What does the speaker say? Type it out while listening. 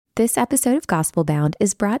This episode of Gospel Bound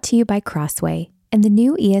is brought to you by Crossway and the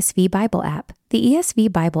new ESV Bible app. The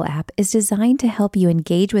ESV Bible app is designed to help you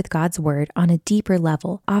engage with God's Word on a deeper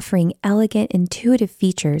level, offering elegant, intuitive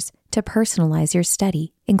features to personalize your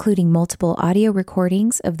study, including multiple audio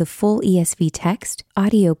recordings of the full ESV text,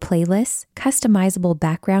 audio playlists, customizable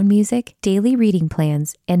background music, daily reading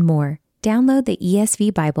plans, and more. Download the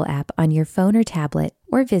ESV Bible app on your phone or tablet,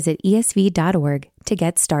 or visit esv.org to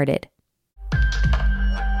get started.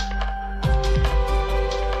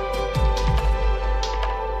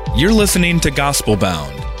 You're listening to Gospel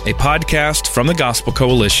Bound, a podcast from the Gospel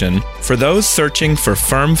Coalition for those searching for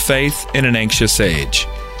firm faith in an anxious age.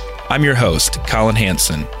 I'm your host, Colin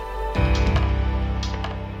Hanson.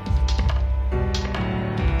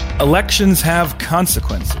 Elections have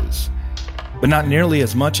consequences, but not nearly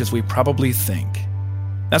as much as we probably think.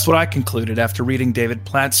 That's what I concluded after reading David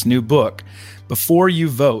Platt's new book, Before You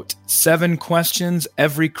Vote, 7 Questions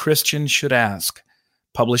Every Christian Should Ask,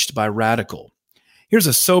 published by Radical. Here's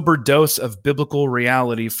a sober dose of biblical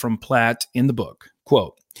reality from Platt in the book.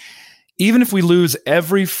 Quote, even if we lose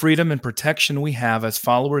every freedom and protection we have as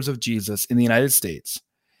followers of Jesus in the United States,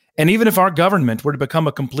 and even if our government were to become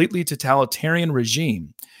a completely totalitarian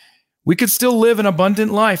regime, we could still live an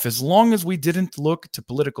abundant life as long as we didn't look to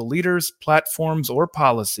political leaders, platforms, or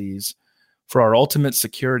policies for our ultimate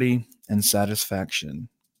security and satisfaction.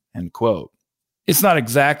 End quote. It's not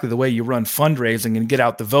exactly the way you run fundraising and get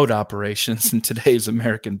out the vote operations in today's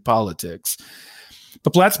American politics.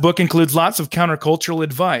 But Platt's book includes lots of countercultural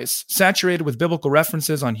advice, saturated with biblical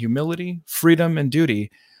references on humility, freedom, and duty,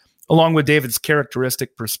 along with David's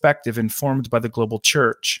characteristic perspective informed by the global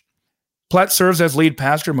church. Platt serves as lead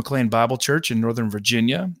pastor of McLean Bible Church in Northern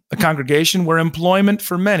Virginia, a congregation where employment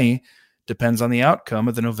for many depends on the outcome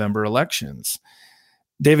of the November elections.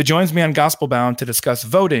 David joins me on Gospel Bound to discuss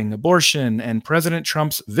voting, abortion, and President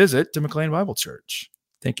Trump's visit to McLean Bible Church.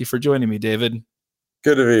 Thank you for joining me, David.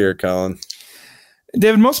 Good to be here, Colin.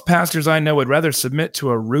 David, most pastors I know would rather submit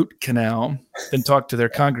to a root canal than talk to their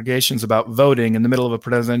congregations about voting in the middle of a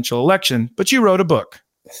presidential election, but you wrote a book.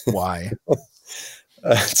 Why?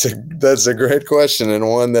 That's a great question, and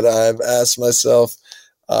one that I've asked myself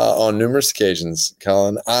on numerous occasions,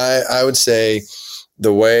 Colin. I would say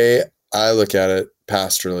the way I look at it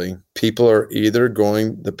pastorally,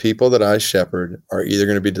 the people that I shepherd are either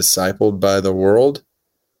going to be discipled by the world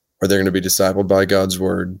or they're going to be discipled by God's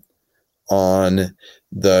word on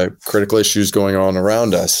the critical issues going on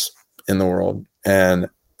around us in the world. And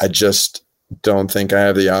I just don't think I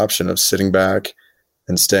have the option of sitting back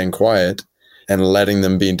and staying quiet and letting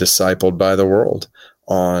them be discipled by the world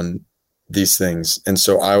on these things. And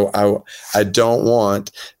so I don't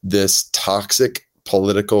want this toxic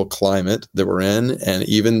political climate that we're in, and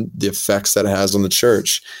even the effects that it has on the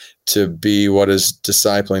church, to be what is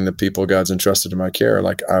discipling the people God's entrusted to my care.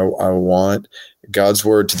 Like I want God's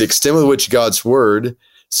word, to the extent with which God's word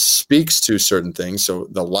speaks to certain things. So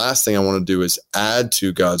the last thing I want to do is add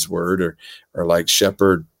to God's word or like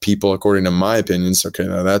shepherd people according to my opinions. Okay,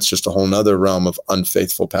 now that's just a whole nother realm of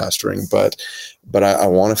unfaithful pastoring. But I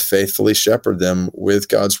want to faithfully shepherd them with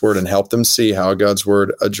God's word and help them see how God's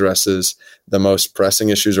word addresses the most pressing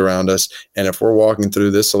issues around us. And if we're walking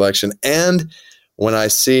through this election, and when I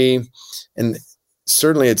see, and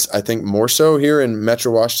certainly it's, I think, more so here in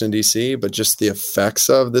Metro Washington, D.C., but just the effects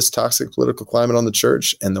of this toxic political climate on the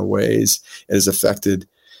church and the ways it has affected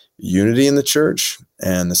unity in the church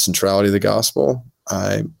and the centrality of the gospel,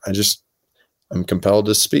 I'm compelled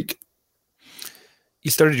to speak.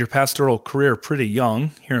 You started your pastoral career pretty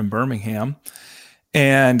young here in Birmingham.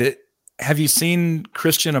 And have you seen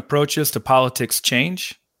Christian approaches to politics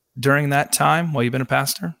change during that time while you've been a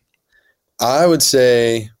pastor? I would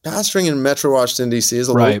say pastoring in Metro Washington, D.C. is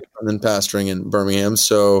a little different than pastoring in Birmingham.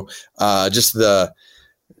 So there's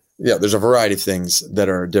a variety of things that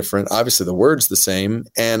are different. Obviously, the word's the same.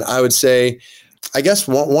 And I would say, I guess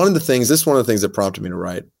one of the things that prompted me to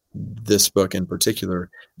write this book in particular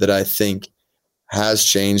that I think has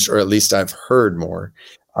changed, or at least I've heard more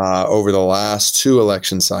over the last 2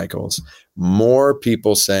 election cycles, more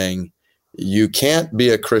people saying, you can't be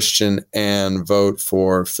a Christian and vote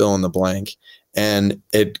for fill in the blank. And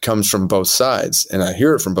it comes from both sides. And I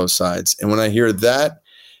hear it from both sides. And when I hear that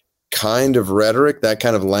kind of rhetoric, that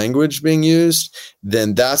kind of language being used,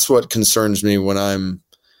 then that's what concerns me when I'm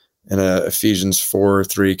in a Ephesians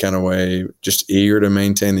 4:3 kind of way, just eager to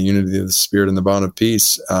maintain the unity of the Spirit and the bond of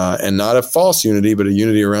peace, and not a false unity, but a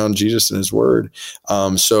unity around Jesus and his word.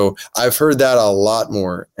 So I've heard that a lot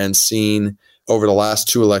more and seen over the last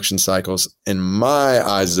 2 election cycles, in my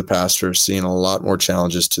eyes as a pastor, seeing a lot more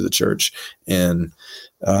challenges to the church in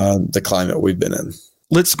the climate we've been in.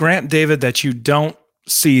 Let's grant, David, that you don't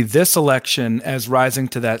see this election as rising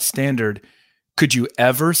to that standard. Could you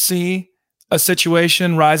ever see a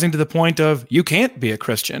situation rising to the point of you can't be a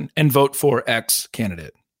Christian and vote for X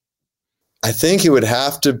candidate? I think it would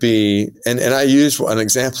have to be, and I use an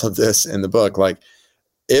example of this in the book, like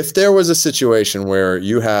if there was a situation where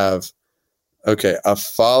you have, okay, a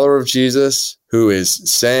follower of Jesus who is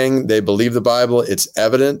saying they believe the Bible, it's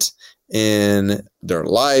evident in their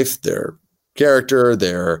life, their character,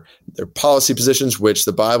 their policy positions, which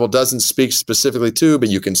the Bible doesn't speak specifically to, but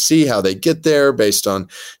you can see how they get there based on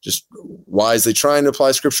just wisely trying to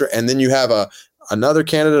apply scripture. And then you have another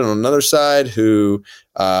candidate on another side who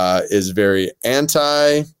is very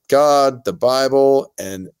anti-God, the Bible,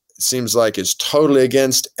 and seems like is totally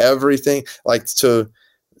against everything,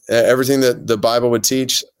 everything that the Bible would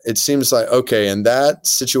teach. It seems like, okay, in that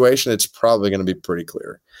situation, it's probably going to be pretty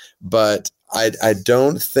clear. But I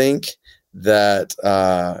don't think that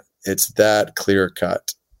it's that clear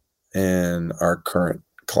cut in our current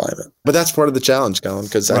climate. But that's part of the challenge, Colin,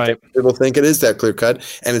 because I think people think it is that clear cut.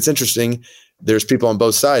 And it's interesting. There's people on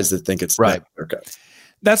both sides that think it's that clear cut.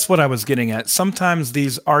 That's what I was getting at. Sometimes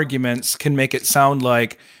these arguments can make it sound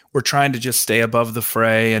like we're trying to just stay above the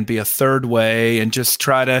fray and be a third way and just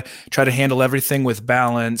try to handle everything with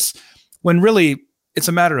balance, when really it's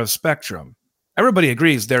a matter of spectrum. Everybody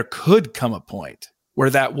agrees there could come a point where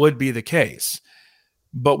that would be the case,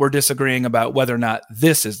 but we're disagreeing about whether or not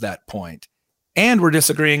this is that point. And we're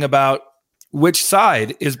disagreeing about which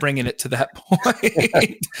side is bringing it to that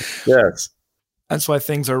point. Yes. That's why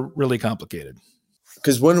things are really complicated.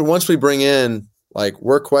 Because once we bring in,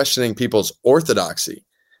 we're questioning people's orthodoxy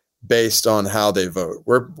based on how they vote.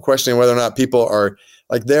 We're questioning whether or not people are,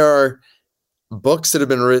 there are books that have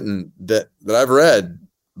been written that I've read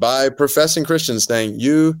by professing Christians saying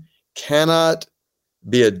you cannot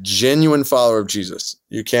be a genuine follower of Jesus.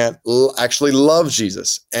 You can't actually love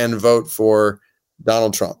Jesus and vote for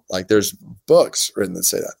Donald Trump. There's books written that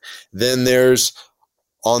say that. Then there's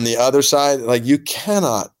on the other side, you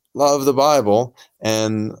cannot love the Bible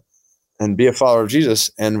and be a follower of Jesus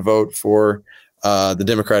and vote for the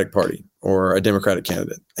Democratic Party or a Democratic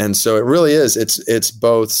candidate. And so it really is, it's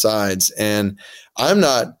both sides. And I'm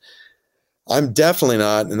definitely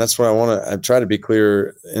not, and that's what I try to be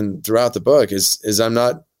clear throughout the book is I'm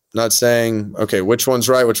not saying, okay, which one's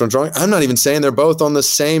right, which one's wrong. I'm not even saying they're both on the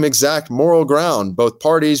same exact moral ground, both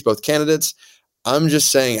parties, both candidates. I'm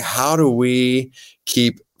just saying, how do we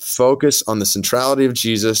keep focus on the centrality of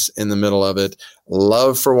Jesus in the middle of it,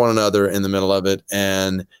 love for one another in the middle of it,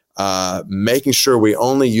 and making sure we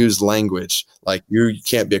only use language like you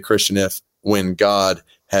can't be a Christian when God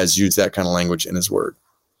has used that kind of language in his word.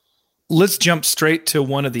 Let's jump straight to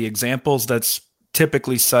one of the examples that's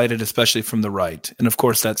typically cited, especially from the right. And of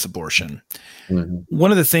course, that's abortion. Mm-hmm.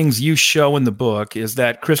 One of the things you show in the book is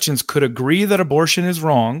that Christians could agree that abortion is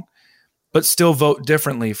wrong, but still vote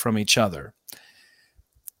differently from each other.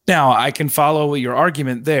 Now, I can follow your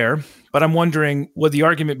argument there, but I'm wondering, would the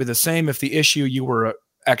argument be the same if the issue you were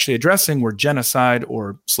actually addressing were genocide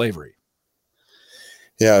or slavery?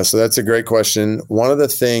 Yeah, so that's a great question. One of the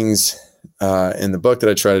things in the book that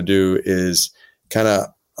I try to do is kind of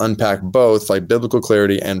unpack both biblical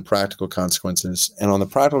clarity and practical consequences. And on the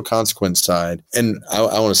practical consequence side, and I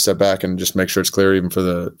want to step back and just make sure it's clear even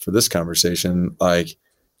for this conversation,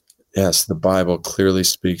 yes, the Bible clearly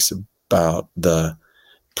speaks about the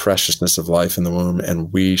preciousness of life in the womb,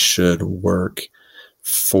 and we should work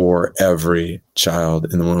for every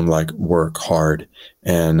child in the womb, work hard.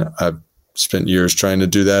 And I've spent years trying to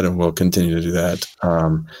do that and will continue to do that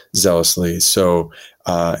zealously. So,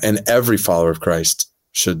 and every follower of Christ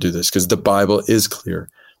should do this because the Bible is clear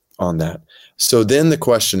on that. So then the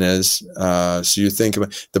question is, so you think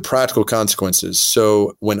about the practical consequences.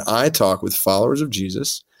 So when I talk with followers of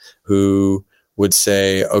Jesus who would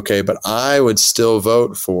say, okay, but I would still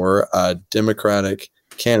vote for a Democratic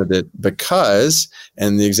candidate because,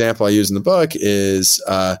 and the example I use in the book is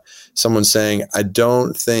someone saying, I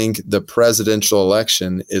don't think the presidential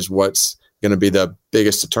election is what's going to be the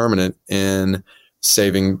biggest determinant in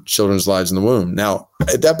saving children's lives in the womb. Now,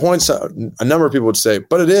 at that point, a number of people would say,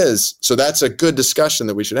 but it is. So that's a good discussion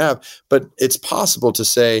that we should have. But it's possible to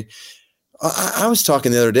say, I was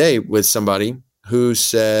talking the other day with somebody who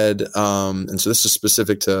said, and so this is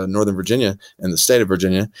specific to Northern Virginia and the state of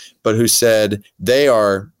Virginia, but who said they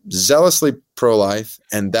are zealously pro-life,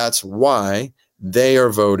 and that's why they are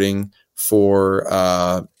voting for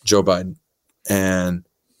Joe Biden. And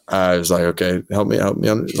I was like, okay, help me unpack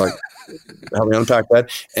that.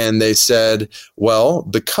 And they said, well,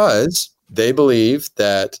 because they believe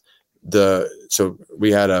that so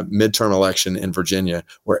we had a midterm election in Virginia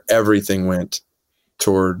where everything went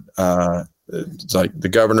toward like the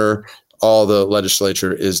governor, all the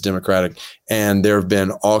legislature is Democratic, and there have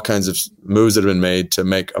been all kinds of moves that have been made to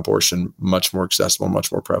make abortion much more accessible,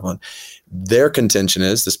 much more prevalent. Their contention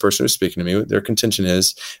is, this person who's speaking to me, their contention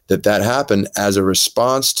is that happened as a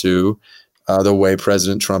response to the way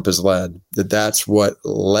President Trump is led. That's what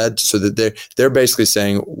led, so that they're basically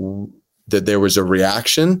saying that there was a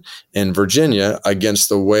reaction in Virginia against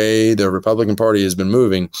the way the Republican Party has been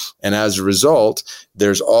moving. And as a result,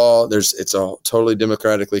 it's a totally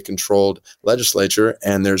democratically controlled legislature,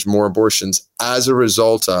 and there's more abortions as a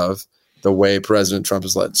result of the way President Trump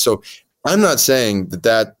is led. So I'm not saying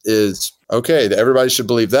that is okay, that everybody should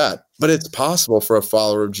believe that, but it's possible for a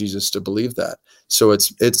follower of Jesus to believe that. So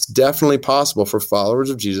it's definitely possible for followers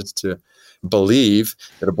of Jesus to believe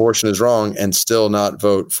that abortion is wrong and still not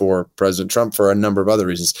vote for President Trump for a number of other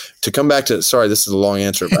reasons. To come back to, sorry, this is a long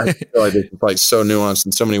answer, but I feel like it's like so nuanced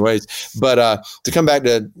in so many ways. But to come back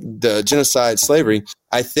to the genocide, slavery,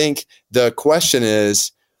 I think the question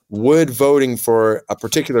is, would voting for a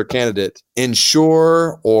particular candidate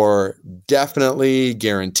ensure or definitely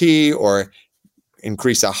guarantee or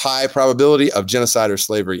increase a high probability of genocide or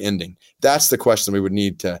slavery ending? That's the question we would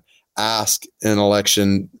need to ask in an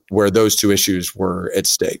election where those two issues were at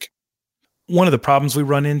stake. One of the problems we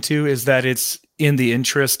run into is that it's in the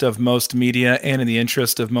interest of most media and in the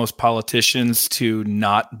interest of most politicians to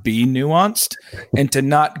not be nuanced and to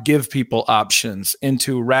not give people options and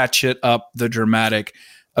to ratchet up the dramatic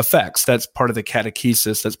effects. That's part of the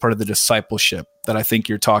catechesis. That's part of the discipleship that I think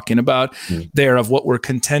you're talking about there, of what we're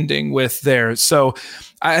contending with there. So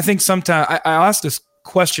I think sometimes I ask this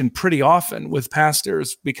question pretty often with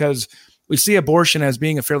pastors, because we see abortion as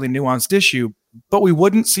being a fairly nuanced issue, but we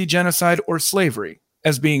wouldn't see genocide or slavery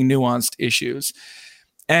as being nuanced issues.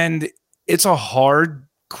 And it's a hard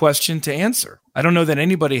question to answer. I don't know that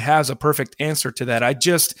anybody has a perfect answer to that. I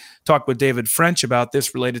just talked with David French about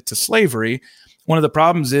this related to slavery. One of the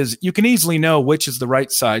problems is you can easily know which is the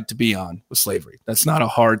right side to be on with slavery. That's not a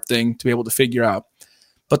hard thing to be able to figure out.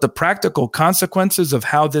 But the practical consequences of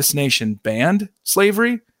how this nation banned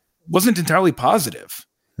slavery wasn't entirely positive.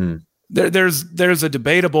 There's a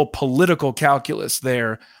debatable political calculus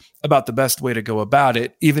there about the best way to go about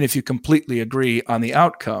it, even if you completely agree on the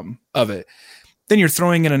outcome of it. Then you're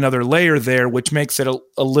throwing in another layer there, which makes it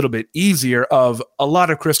a little bit easier. Of a lot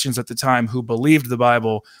of Christians at the time who believed the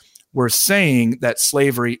Bible were saying that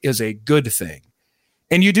slavery is a good thing.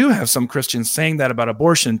 And you do have some Christians saying that about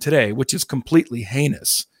abortion today, which is completely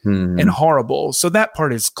heinous and horrible. So that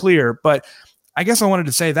part is clear. But I guess I wanted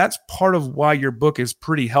to say that's part of why your book is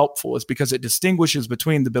pretty helpful, is because it distinguishes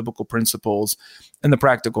between the biblical principles and the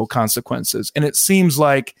practical consequences. And it seems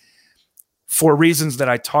like, for reasons that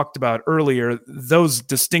I talked about earlier, those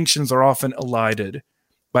distinctions are often elided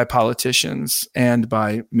by politicians and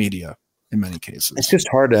by media in many cases. It's just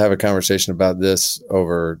hard to have a conversation about this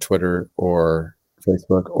over Twitter or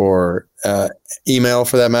Facebook or email,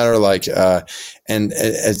 for that matter. And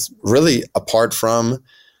it's really apart from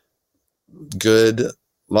good,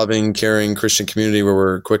 loving, caring Christian community where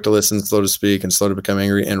we're quick to listen, slow to speak, and slow to become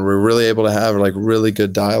angry. And we're really able to have really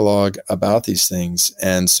good dialogue about these things.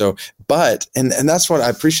 And so, and that's what I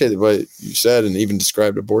appreciate what you said and even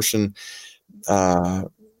described abortion. We're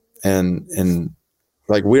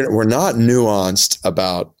not nuanced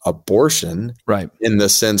about abortion, right? In the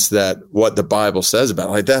sense that what the Bible says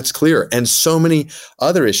about it, that's clear. And so many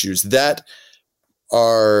other issues that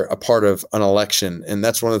are a part of an election. And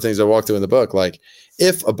that's one of the things I walk through in the book.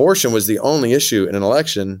 If abortion was the only issue in an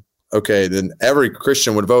election, okay, then every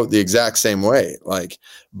Christian would vote the exact same way.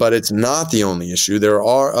 But it's not the only issue. There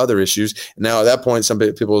are other issues. Now, at that point, some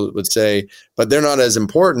people would say, but they're not as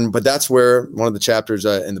important. But that's where one of the chapters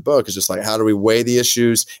in the book is just how do we weigh the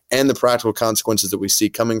issues and the practical consequences that we see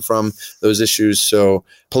coming from those issues. So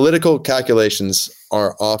political calculations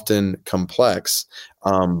are often complex,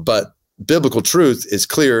 but biblical truth is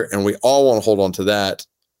clear, and we all want to hold on to that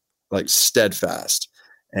steadfast.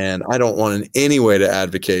 And I don't want in any way to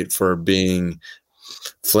advocate for being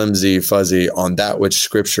flimsy, fuzzy on that which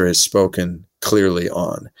Scripture has spoken clearly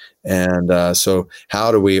on. And so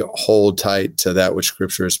how do we hold tight to that which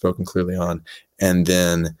Scripture has spoken clearly on, and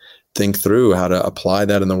then think through how to apply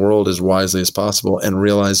that in the world as wisely as possible, and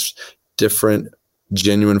realize different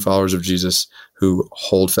genuine followers of Jesus who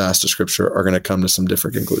hold fast to Scripture are going to come to some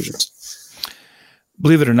different conclusions.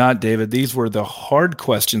 Believe it or not, David, these were the hard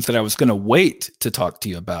questions that I was going to wait to talk to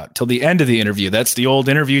you about till the end of the interview. That's the old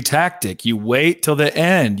interview tactic. You wait till the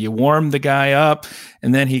end. You warm the guy up,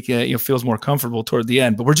 and then he feels more comfortable toward the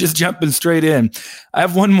end. But we're just jumping straight in. I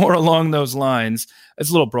have one more along those lines. It's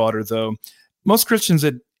a little broader, though. Most Christians,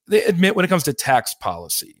 they admit when it comes to tax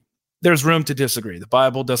policy, there's room to disagree. The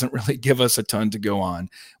Bible doesn't really give us a ton to go on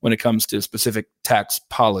when it comes to specific tax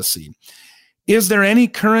policy. Is there any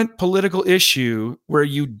current political issue where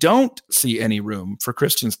you don't see any room for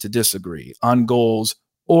Christians to disagree on goals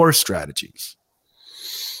or strategies?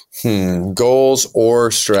 Goals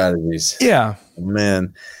or strategies? Yeah.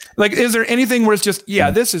 Man. Like, is there anything where it's just,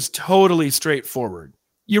 this is totally straightforward.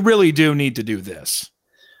 You really do need to do this.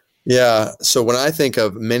 Yeah. So when I think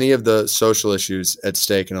of many of the social issues at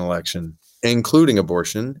stake in an election, including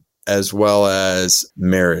abortion, as well as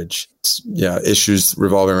marriage, issues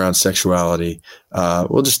revolving around sexuality.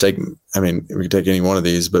 We can take any one of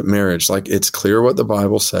these, but marriage, it's clear what the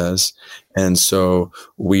Bible says. And so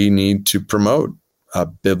we need to promote a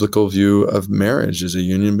biblical view of marriage as a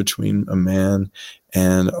union between a man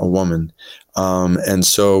and a woman. And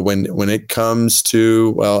so when it comes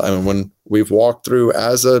to, when we've walked through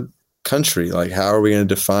as a country, how are we going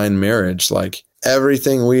to define marriage?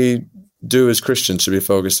 Everything we do as Christians should be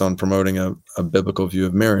focused on promoting a biblical view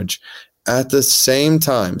of marriage. At the same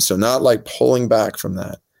time, so not pulling back from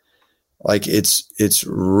that. It's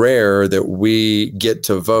rare that we get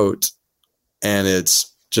to vote and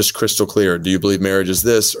it's just crystal clear. Do you believe marriage is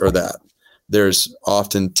this or that? There's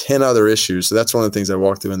often 10 other issues. So that's one of the things I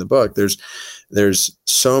walk through in the book. There's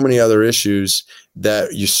so many other issues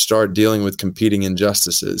that you start dealing with competing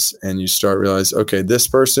injustices, and you start realize, okay, this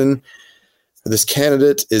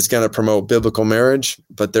candidate is going to promote biblical marriage,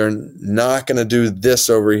 but they're not going to do this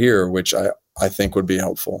over here, which I think would be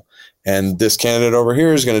helpful. And this candidate over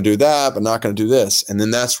here is going to do that, but not going to do this. And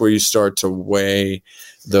then that's where you start to weigh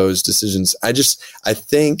those decisions. I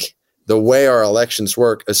think the way our elections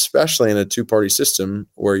work, especially in a two-party system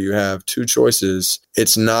where you have two choices,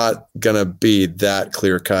 it's not going to be that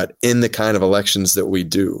clear-cut in the kind of elections that we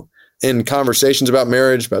do. In conversations about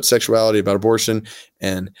marriage, about sexuality, about abortion,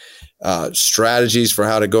 and strategies for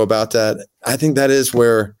how to go about that, I think that is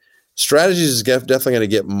where strategies is definitely going to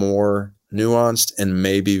get more nuanced and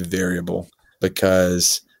maybe variable,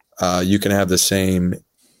 because you can have the same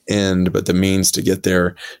end, but the means to get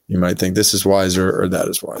there, you might think this is wiser or that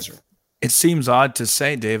is wiser. It seems odd to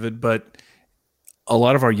say, David, but a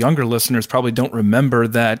lot of our younger listeners probably don't remember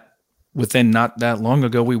that within not that long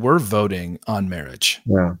ago, we were voting on marriage.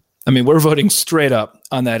 Yeah. We're voting straight up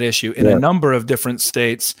on that issue in a number of different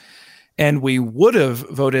states. And we would have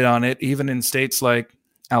voted on it even in states like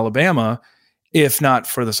Alabama, if not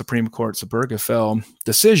for the Supreme Court's Obergefell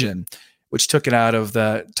decision, which took it out of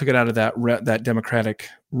that Democratic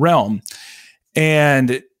realm.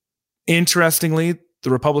 And interestingly, the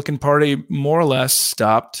Republican Party more or less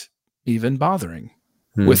stopped even bothering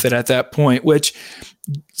with it at that point, which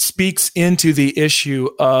speaks into the issue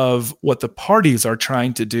of what the parties are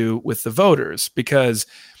trying to do with the voters. Because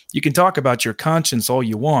you can talk about your conscience all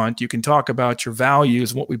you want, you can talk about your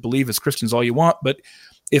values and what we believe as Christians all you want, but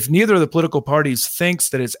if neither of the political parties thinks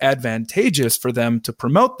that it's advantageous for them to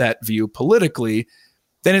promote that view politically,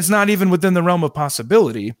 then it's not even within the realm of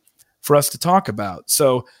possibility for us to talk about.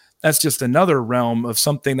 So that's just another realm of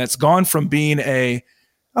something that's gone from being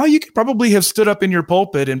you could probably have stood up in your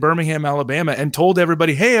pulpit in Birmingham, Alabama, and told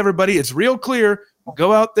everybody, hey, everybody, it's real clear.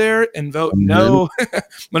 Go out there and vote no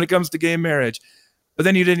when it comes to gay marriage. But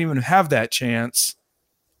then you didn't even have that chance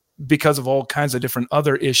because of all kinds of different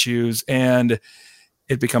other issues, and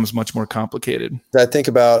it becomes much more complicated. I think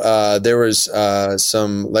about there was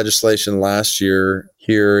some legislation last year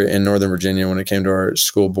here in Northern Virginia when it came to our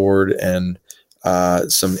school board, and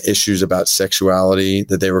some issues about sexuality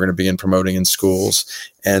that they were going to begin promoting in schools.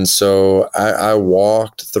 And so I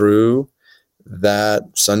walked through that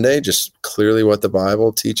Sunday, just clearly what the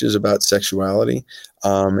Bible teaches about sexuality.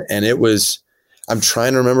 And it was, I'm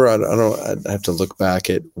trying to remember, I have to look back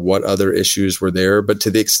at what other issues were there, but to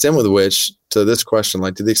the extent with which, to this question,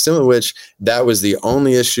 to the extent with which that was the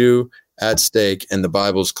only issue at stake and the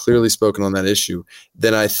Bible's clearly spoken on that issue,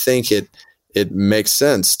 then I think it makes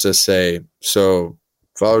sense to say, so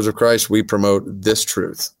followers of Christ, we promote this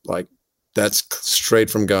truth. That's straight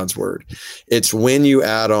from God's word. It's when you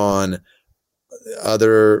add on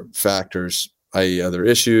other factors, i.e. other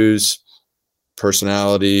issues,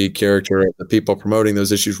 personality, character of the people promoting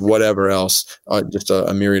those issues, whatever else, just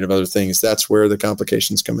a myriad of other things. That's where the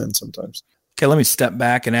complications come in sometimes. Okay, let me step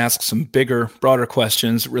back and ask some bigger, broader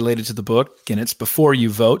questions related to the book. Again, it's Before You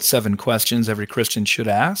Vote, 7 Questions Every Christian Should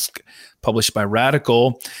Ask, published by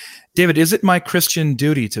Radical. David, is it my Christian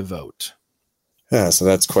duty to vote? Yeah, so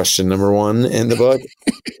that's question number 1 in the book.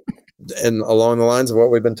 And along the lines of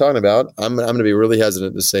what we've been talking about, I'm going to be really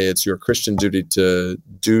hesitant to say it's your Christian duty to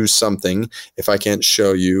do something if I can't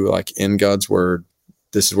show you, like in God's word,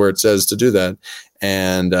 this is where it says to do that.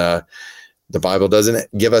 And the Bible doesn't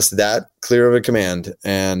give us that clear of a command,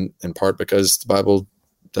 and in part because the Bible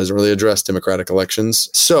doesn't really address democratic elections.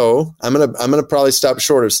 So I'm gonna probably stop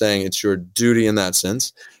short of saying it's your duty in that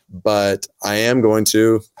sense, but I am going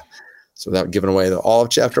to. So without giving away all of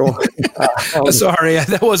chapter 1. Sorry,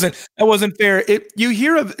 that wasn't fair. You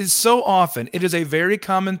hear of it so often. It is a very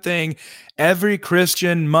common thing. Every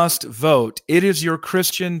Christian must vote. It is your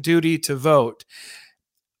Christian duty to vote.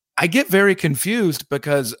 I get very confused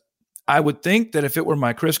because I would think that if it were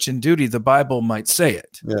my Christian duty, the Bible might say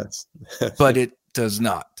it. Yes. But it does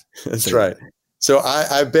not. That's right. So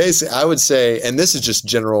I would say, and this is just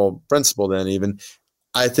general principle then even,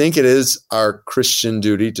 I think it is our Christian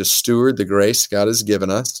duty to steward the grace God has given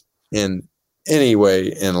us in any way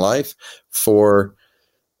in life for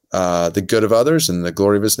the good of others and the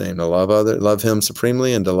glory of his name, to love him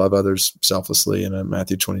supremely and to love others selflessly in a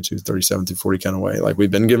Matthew 22:37-40 kind of way. Like,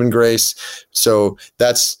 we've been given grace. So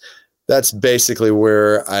that's basically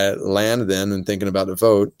where I land then in thinking about the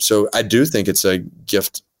vote. So I do think it's a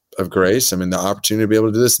gift of grace. I mean, the opportunity to be able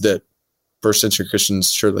to do this that first century Christians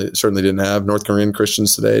certainly didn't have. North Korean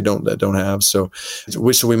Christians today don't have. So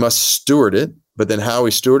we must steward it. But then how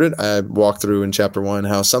we steward it, I walked through in chapter 1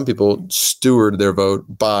 how some people steward their vote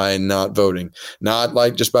by not voting, not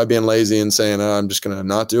like just by being lazy and saying, oh, I'm just going to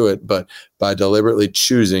not do it, but by deliberately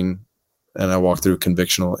choosing. And I walked through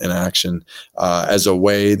convictional inaction as a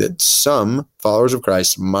way that some followers of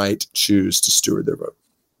Christ might choose to steward their vote.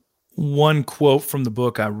 One quote from the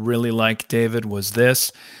book I really like, David, was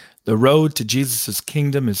this: "The road to Jesus'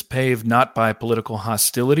 kingdom is paved not by political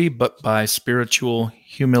hostility, but by spiritual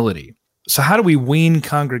humility." So how do we wean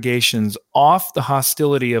congregations off the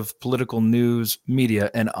hostility of political news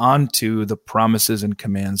media and onto the promises and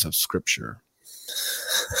commands of Scripture?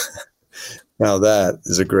 Now that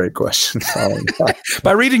is a great question.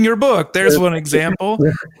 By reading your book, there's one example.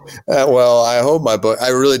 Well, I hope I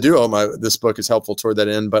really do hope this book is helpful toward that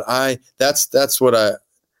end. But that's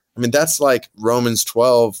like Romans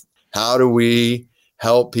 12. How do we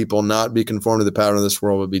help people not be conformed to the pattern of this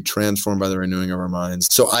world, but be transformed by the renewing of our minds?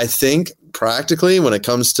 So I think practically when it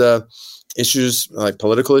comes to issues like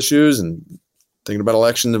political issues and thinking about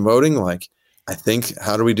election and voting,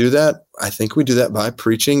 how do we do that? I think we do that by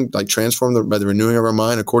preaching, transformed by the renewing of our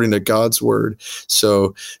mind according to God's word.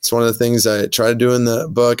 So it's one of the things I try to do in the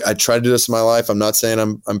book. I try to do this in my life. I'm not saying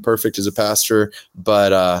I'm perfect as a pastor,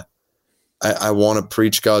 but I want to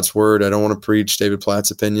preach God's word. I don't want to preach David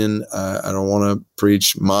Platt's opinion. I don't want to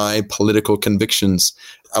preach my political convictions.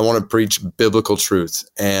 I want to preach biblical truth.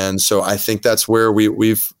 And so I think that's where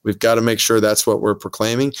we've got to make sure that's what we're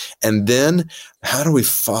proclaiming. And then how do we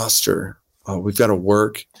foster? We've got to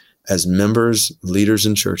work as members, leaders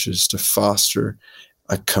in churches to foster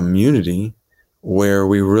a community where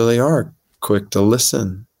we really are quick to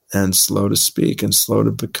listen and slow to speak and slow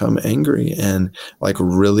to become angry and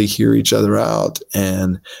really hear each other out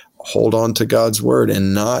and hold on to God's word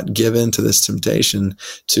and not give in to this temptation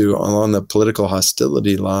to along the political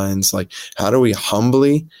hostility lines. How do we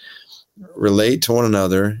humbly relate to one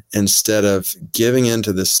another instead of giving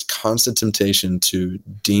into this constant temptation to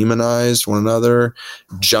demonize one another,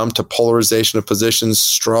 jump to polarization of positions,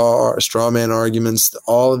 straw man arguments,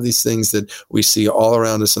 all of these things that we see all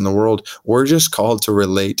around us in the world? We're just called to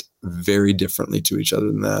relate very differently to each other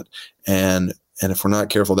than that. And if we're not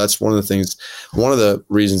careful, that's one of the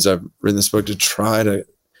reasons I've written this book, to try to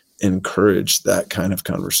encourage that kind of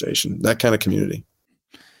conversation, that kind of community.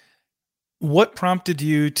 What prompted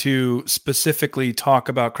you to specifically talk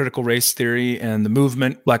about critical race theory and the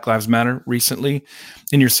movement Black Lives Matter recently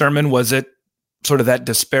in your sermon? Was it sort of that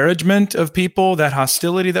disparagement of people, that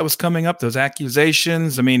hostility that was coming up, those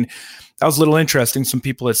accusations? I mean, that was a little interesting. Some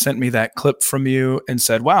people had sent me that clip from you and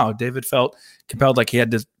said, wow, David felt compelled, like he had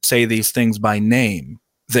to say these things by name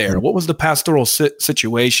there. What was the pastoral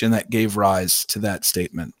situation that gave rise to that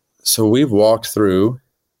statement? So we've walked through,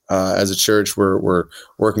 as a church, we're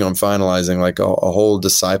working on finalizing a whole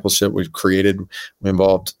discipleship we've created. We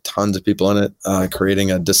involved tons of people in it,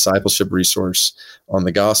 creating a discipleship resource on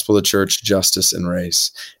the gospel of the church, justice, and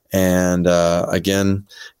race. And again,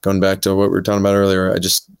 going back to what we were talking about earlier, I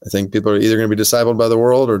think people are either going to be discipled by the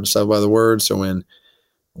world or discipled by the word. So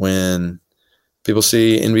when People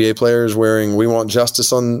see NBA players wearing "We Want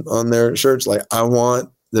Justice" on their shirts. Like, I want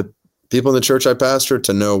the people in the church I pastor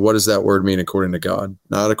to know, what does that word mean according to God,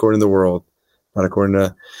 not according to the world, not according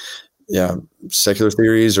to secular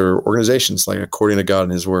theories or organizations, like according to God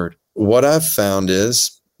and his word. What I've found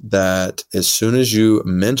is that as soon as you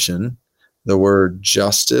mention the word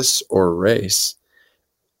justice or race,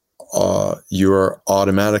 you are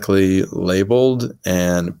automatically labeled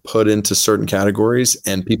and put into certain categories,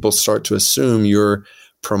 and people start to assume you're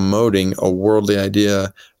promoting a worldly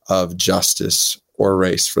idea of justice or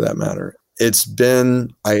race, for that matter. It's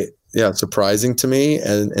been surprising to me,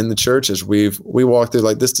 and in the church, as we walk through,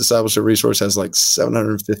 like, this discipleship resource has like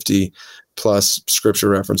 750 plus scripture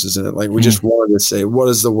references in it. Like, we just wanted to say, what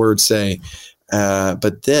does the word say?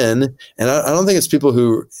 But then, and I don't think it's people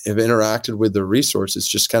who have interacted with the resource. It's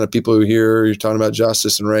just kind of people who hear you're talking about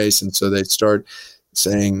justice and race. And so they start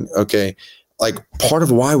saying, okay, like, part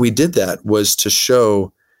of why we did that was to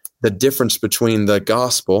show the difference between the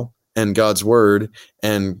gospel and God's word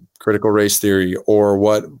and critical race theory, or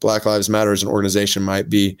what Black Lives Matter as an organization might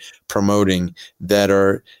be promoting that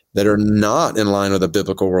are not in line with a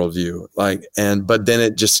biblical worldview. But then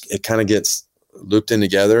it kind of gets looped in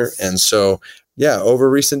together. And so, over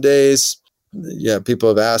recent days, people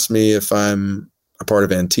have asked me if I'm a part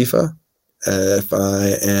of Antifa, if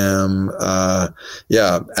I am,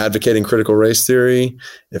 advocating critical race theory,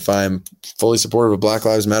 if I'm fully supportive of Black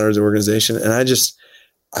Lives Matter as an organization. And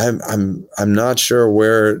I'm not sure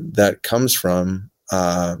where that comes from.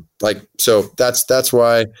 So that's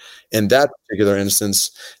why in that particular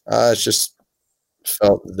instance, it's just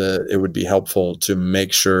felt that it would be helpful to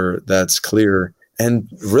make sure that's clear, and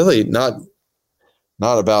really not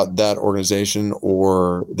about that organization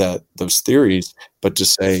or those theories, but to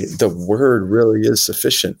say the word really is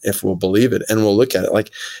sufficient if we'll believe it and we'll look at it. Like,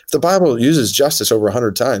 if the Bible uses justice over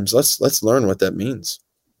 100 times, let's learn what that means.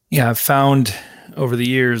 Yeah, I've found over the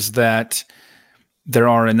years that there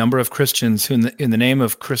are a number of Christians who, in the name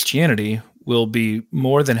of Christianity, will be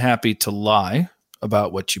more than happy to lie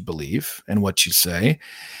about what you believe and what you say.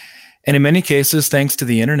 And in many cases, thanks to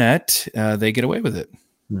the internet, they get away with it.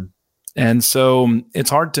 And so it's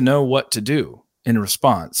hard to know what to do in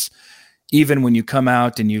response. Even when you come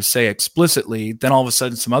out and you say explicitly, then all of a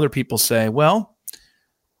sudden some other people say, well,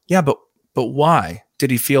 yeah, but why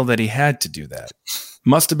did he feel that he had to do that?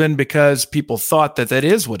 Must have been because people thought that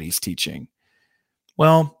is what he's teaching.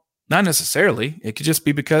 Well, not necessarily. It could just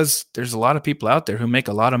be because there's a lot of people out there who make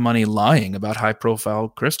a lot of money lying about high-profile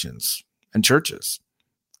Christians and churches.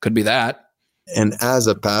 Could be that. And as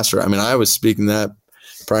a pastor, I was speaking that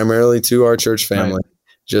primarily to our church family,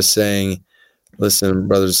 just saying, listen,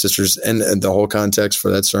 brothers and sisters, and the whole context for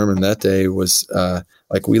that sermon that day was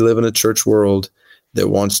we live in a church world that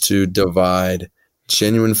wants to divide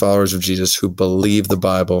genuine followers of Jesus who believe the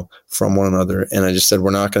Bible from one another. And I just said,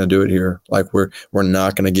 we're not going to do it here. Like, we're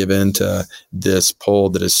not going to give in to this pull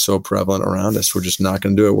that is so prevalent around us. We're just not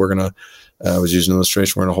going to do it. We're going to, I was using an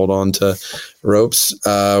illustration, we're going to hold on to ropes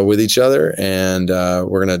with each other, and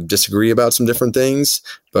we're going to disagree about some different things,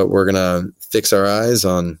 but we're going to fix our eyes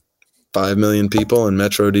on 5 million people in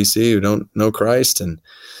Metro DC who don't know Christ, and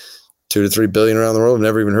 2 to 3 billion around the world have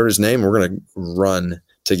never even heard his name. We're going to run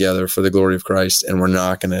together for the glory of Christ, and we're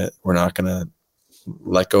not gonna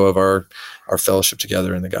let go of our fellowship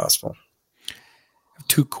together in the gospel.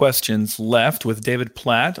 2 questions left with David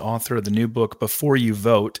Platt, author of the new book Before You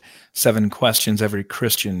Vote: 7 Questions Every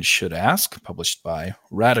Christian Should Ask, published by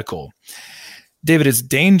Radical. David, it's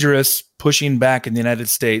dangerous pushing back in the United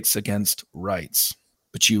States against rights,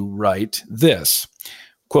 but you write this.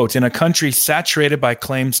 Quote, in a country saturated by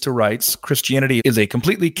claims to rights, Christianity is a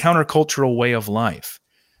completely countercultural way of life.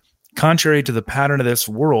 Contrary to the pattern of this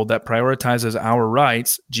world that prioritizes our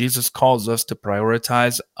rights, Jesus calls us to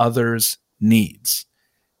prioritize others' needs.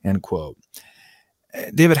 End quote.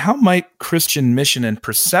 David, how might Christian mission and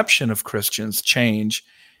perception of Christians change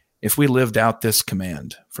if we lived out this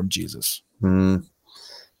command from Jesus?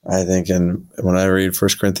 I think, when I read 1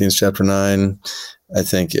 Corinthians chapter 9, I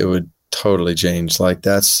think it would totally change. Like,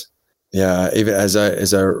 even as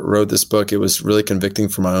I wrote this book, it was really convicting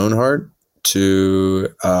for my own heart to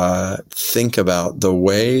think about the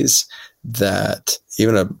ways that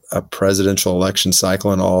even a presidential election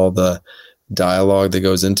cycle and all the dialogue that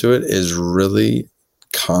goes into it is really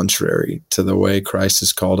contrary to the way Christ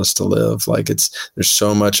has called us to live. Like, there's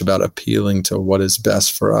so much about appealing to what is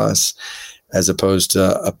best for us, as opposed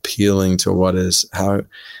to appealing to how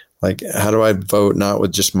do I vote not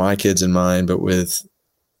with just my kids in mind, but with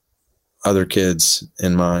other kids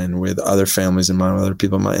in mind, with other families in mind, with other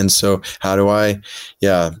people in mind. And so how do I,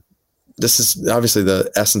 this is obviously the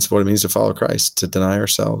essence of what it means to follow Christ, to deny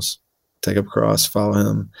ourselves, take up a cross, follow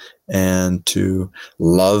him, and to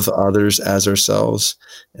love others as ourselves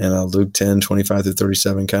in a Luke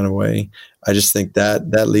 10:25-37 kind of way. I just think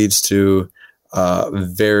that leads to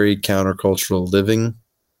very countercultural living,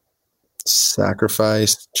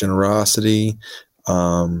 sacrifice, generosity,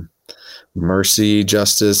 mercy,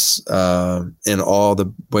 justice, in all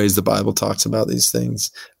the ways the Bible talks about these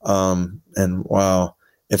things. And wow,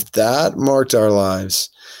 if that marked our lives,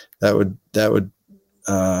 it would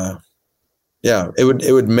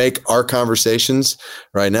make our conversations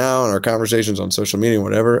right now and our conversations on social media and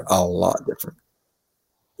whatever a lot different.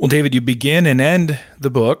 Well, David, you begin and end the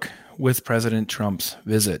book with President Trump's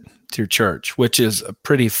visit to your church, which is a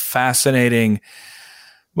pretty fascinating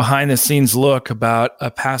behind-the-scenes look about a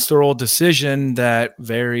pastoral decision that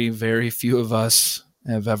very, very few of us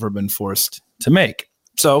have ever been forced to make.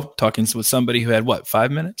 So, talking with somebody who had,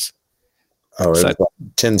 5 minutes? Oh, it was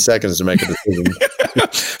 10 seconds to make a decision.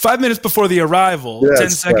 5 minutes before the arrival, yes, 10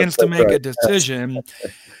 seconds to make a decision.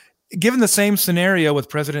 Yes. Given the same scenario with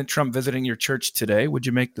President Trump visiting your church today, would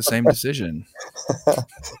you make the same decision?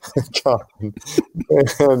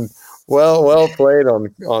 Well played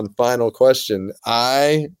on final question.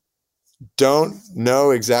 I don't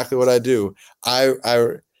know exactly what I do. I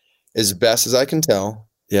as best as I can tell,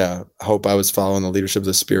 I hope I was following the leadership of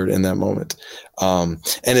the Spirit in that moment. And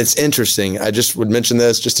it's interesting. I just would mention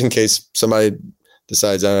this just in case somebody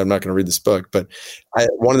decides I'm not going to read this book. But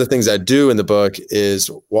one of the things I do in the book is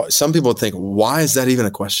some people think, why is that even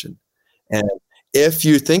a question? And if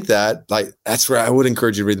you think that, that's where I would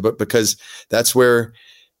encourage you to read the book, because that's where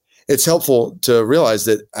it's helpful to realize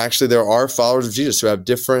that actually there are followers of Jesus who have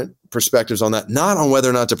different perspectives on that, not on whether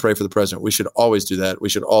or not to pray for the president. We should always do that. We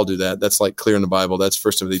should all do that. That's clear in the Bible. That's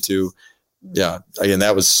 1 Timothy 2. Yeah. Again,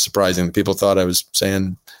 that was surprising. People thought I was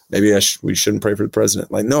saying maybe we shouldn't pray for the president.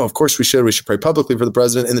 No, of course we should. We should pray publicly for the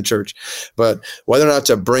president in the church. But whether or not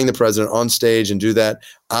to bring the president on stage and do that,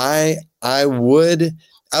 I'll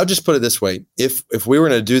just put it this way. If we were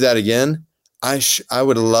going to do that again, I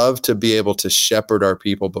would love to be able to shepherd our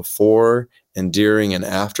people before and during and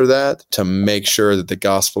after that to make sure that the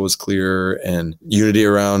gospel was clear and unity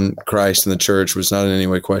around Christ and the church was not in any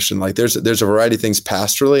way questioned. There's a variety of things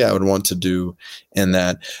pastorally I would want to do in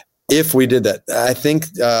that. If we did that, I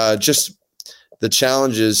think just the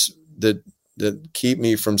challenges that keep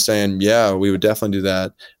me from saying, we would definitely do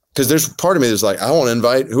that. Because there's part of me that's I want to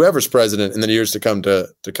invite whoever's president in the years to come to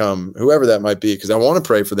come, whoever that might be, because I want to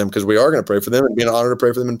pray for them, because we are going to pray for them. It'd be an honor to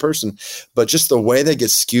pray for them in person. But just the way they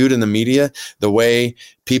get skewed in the media, the way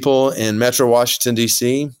people in Metro Washington,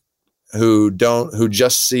 D.C., who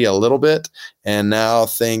just see a little bit and now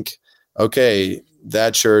think, okay,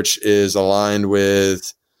 that church is aligned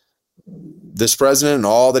with this president and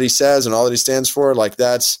all that he says and all that he stands for.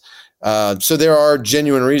 That's so there are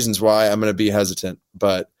genuine reasons why I'm going to be hesitant,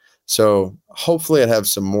 but so hopefully I'd have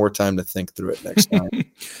some more time to think through it next time. Did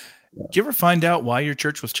you ever find out why your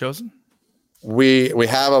church was chosen? We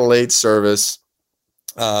have a late service,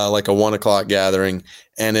 a 1 o'clock gathering,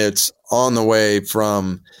 and it's on the way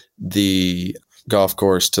from the golf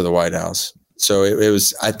course to the White House. So it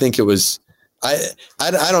was, I think it was, I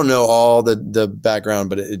don't know all the background,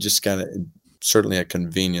 but it just kind of certainly a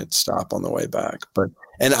convenient stop on the way back.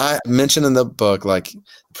 And I mentioned in the book, the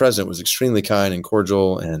president was extremely kind and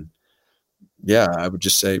cordial. And I would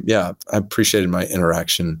just say, I appreciated my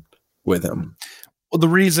interaction with him. Well, the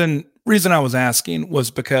reason I was asking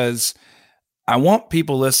was because I want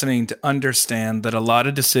people listening to understand that a lot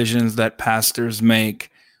of decisions that pastors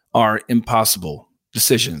make are impossible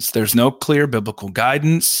decisions. There's no clear biblical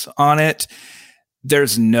guidance on it.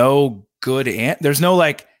 There's no good there's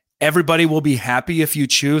no everybody will be happy if you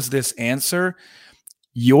choose this answer.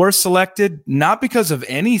 You're selected not because of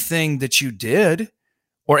anything that you did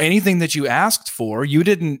or anything that you asked for. You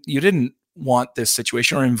didn't want this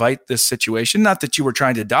situation or invite this situation. Not that you were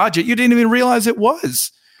trying to dodge it. You didn't even realize it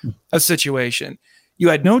was a situation. You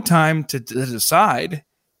had no time to decide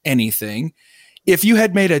anything. If you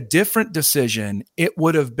had made a different decision, it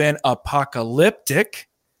would have been apocalyptic.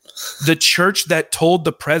 The church that told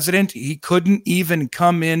the president he couldn't even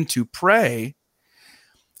come in to pray.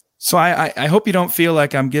 So I hope you don't feel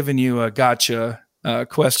like I'm giving you a gotcha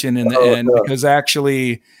question in the end, because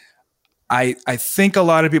actually I think a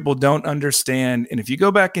lot of people don't understand. And if you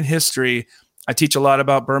go back in history, I teach a lot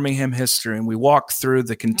about Birmingham history, and we walk through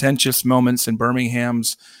the contentious moments in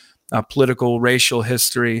Birmingham's political, racial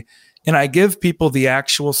history. And I give people the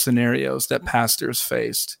actual scenarios that pastors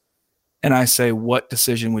faced. And I say, what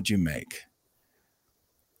decision would you make?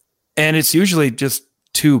 And it's usually just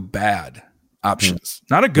too bad. options.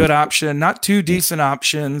 Not a good option, not two decent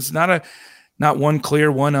options, not one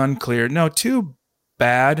clear, one unclear. No, two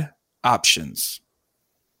bad options.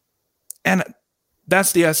 And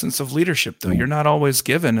that's the essence of leadership, though. You're not always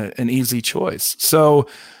given an easy choice. So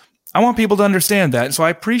I want people to understand that. So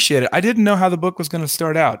I appreciate it. I didn't know how the book was going to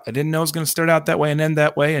start out. I didn't know it was going to start out that way and end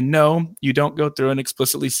that way. And no, you don't go through and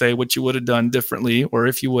explicitly say what you would have done differently or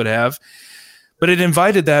if you would have. But it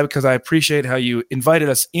invited that because I appreciate how you invited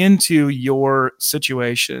us into your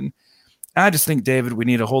situation. I just think, David, we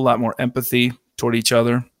need a whole lot more empathy toward each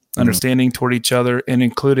other, understanding toward each other, and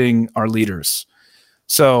including our leaders.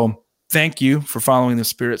 So thank you for following the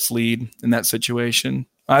Spirit's lead in that situation.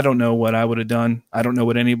 I don't know what I would have done. I don't know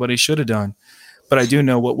what anybody should have done. But I do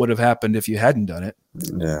know what would have happened if you hadn't done it.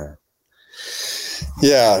 Yeah.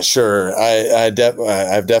 Yeah, sure. I've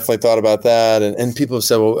definitely thought about that. And people have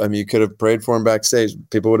said, well, I mean, you could have prayed for him backstage.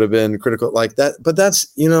 People would have been critical like that. But that's,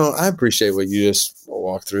 I appreciate what you just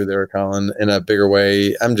walked through there, Colin, in a bigger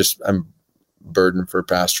way. I'm burdened for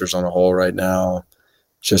pastors on a whole right now,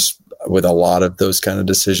 just with a lot of those kind of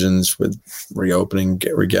decisions with reopening,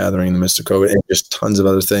 regathering in the midst of COVID and just tons of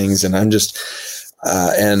other things. And I'm just,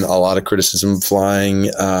 and a lot of criticism flying.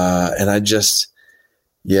 And I just,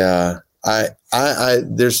 yeah, I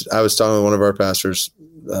was talking with one of our pastors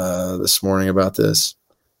this morning about this.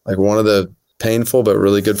 Like, one of the painful but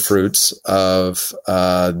really good fruits of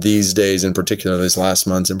these days in particular, these last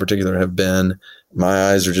months in particular, have been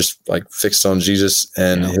my eyes are just like fixed on Jesus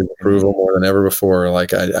and his approval more than ever before.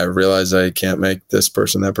 Like, I realize I can't make this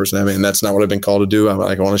person, that person happy, and that's not what I've been called to do. I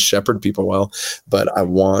want to shepherd people well, but I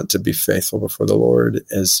want to be faithful before the Lord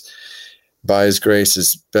as by his grace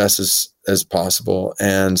as best as possible.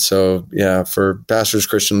 And so, yeah, for pastors,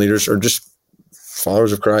 Christian leaders, or just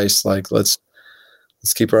followers of Christ, like let's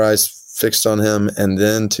keep our eyes fixed on him. And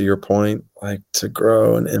then, to your point, like, to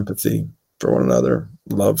grow in empathy for one another,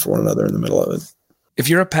 love for one another in the middle of it. If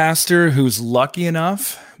you're a pastor who's lucky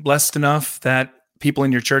enough, blessed enough that people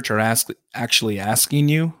in your church are actually asking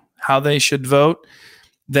you how they should vote,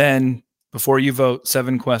 then before you vote,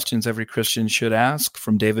 7 questions every Christian should ask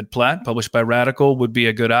from David Platt, published by Radical, would be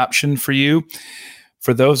a good option for you.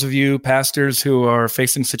 For those of you pastors who are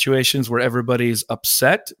facing situations where everybody's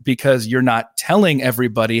upset because you're not telling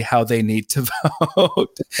everybody how they need to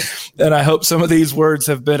vote, then I hope some of these words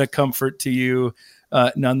have been a comfort to you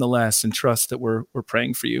nonetheless, and trust that we're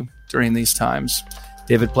praying for you during these times.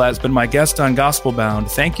 David Platt has been my guest on Gospel Bound.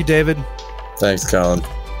 Thank you, David. Thanks, Colin.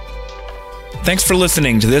 Thanks for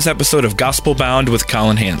listening to this episode of Gospel Bound with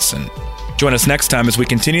Colin Hansen. Join us next time as we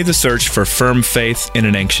continue the search for firm faith in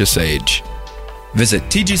an anxious age. Visit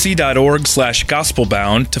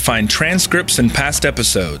tgc.org/gospelbound to find transcripts and past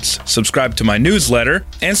episodes, subscribe to my newsletter,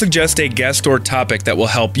 and suggest a guest or topic that will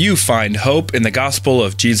help you find hope in the gospel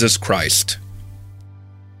of Jesus Christ.